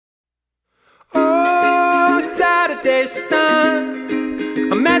Saturday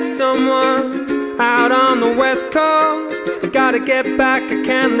sun, I met someone out on the West Coast. I gotta get back, I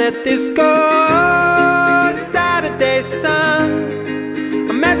can't let this go. Saturday sun,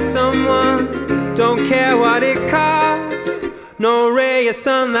 I met someone, don't care what it costs. No ray of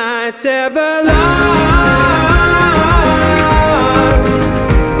sunlight's ever lost.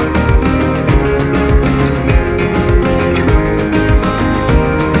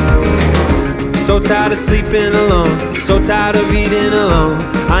 So tired of sleeping alone, so tired of eating alone.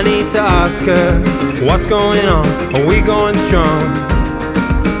 I need to ask her, what's going on? Are we going strong?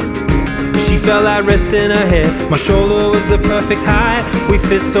 She felt like resting her head, my shoulder was the perfect height. We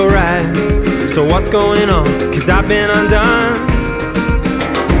fit so right, so what's going on? Cause I've been undone.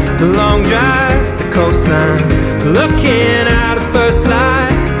 The long drive, the coastline, looking at the first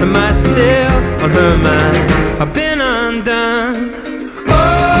light. Am I still on her mind? I've been undone.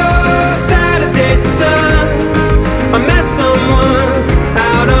 Saturday sun, I met someone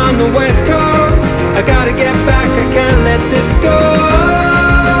out on the West Coast. I gotta get back, I can't let this go.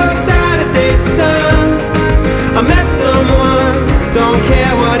 Saturday sun, I met someone, don't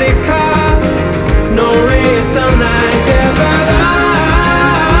care what it costs. No ray of sunlight's ever lost,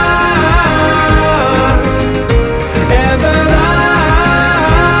 ever lost.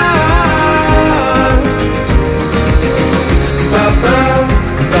 Ba-ba.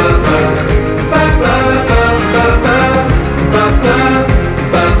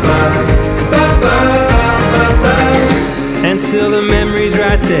 And still the memory's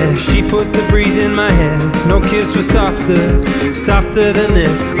right there. She put the breeze in my hair. No kiss was softer, softer than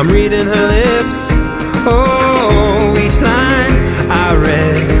this. I'm reading her lips. Oh, each line I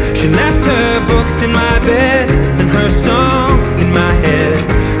read. She left her books in my bed and her song in my head.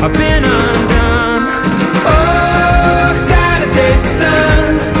 I've been undone. Oh, Saturday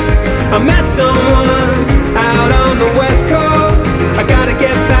sun, I met someone out on the West Coast. I gotta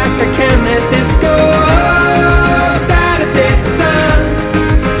get back, I can't let this go. Saturday sun,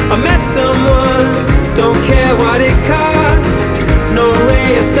 I met someone, don't care what it costs. No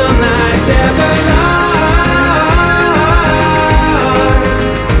ray of sunlight's ever lost,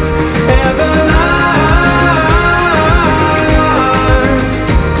 ever lost.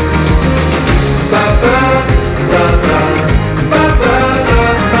 Ba-ba, ba-ba, ba-ba,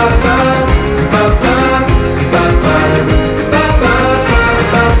 ba-ba, ba-ba, ba-ba, ba-ba,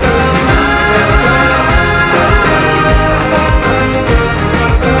 ba-ba.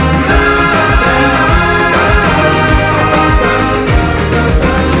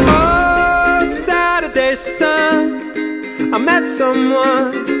 Oh, Saturday sun, I met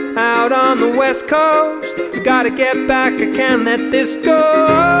someone out on the West Coast. I gotta get back, I can't let this go.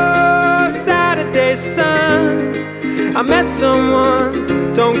 Saturday sun, I met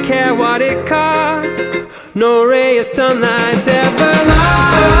someone, don't care what it costs. No ray of sunlight's ever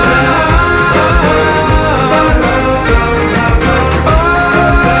lost.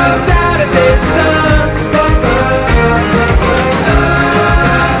 Oh, Saturday sun,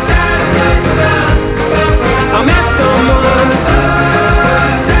 Saturday sun, I met someone.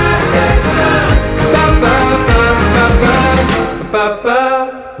 Saturday sun, ba-ba, ba-ba, ba-ba,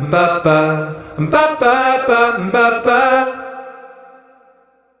 ba-ba, ba-ba, ba-ba, ba-ba.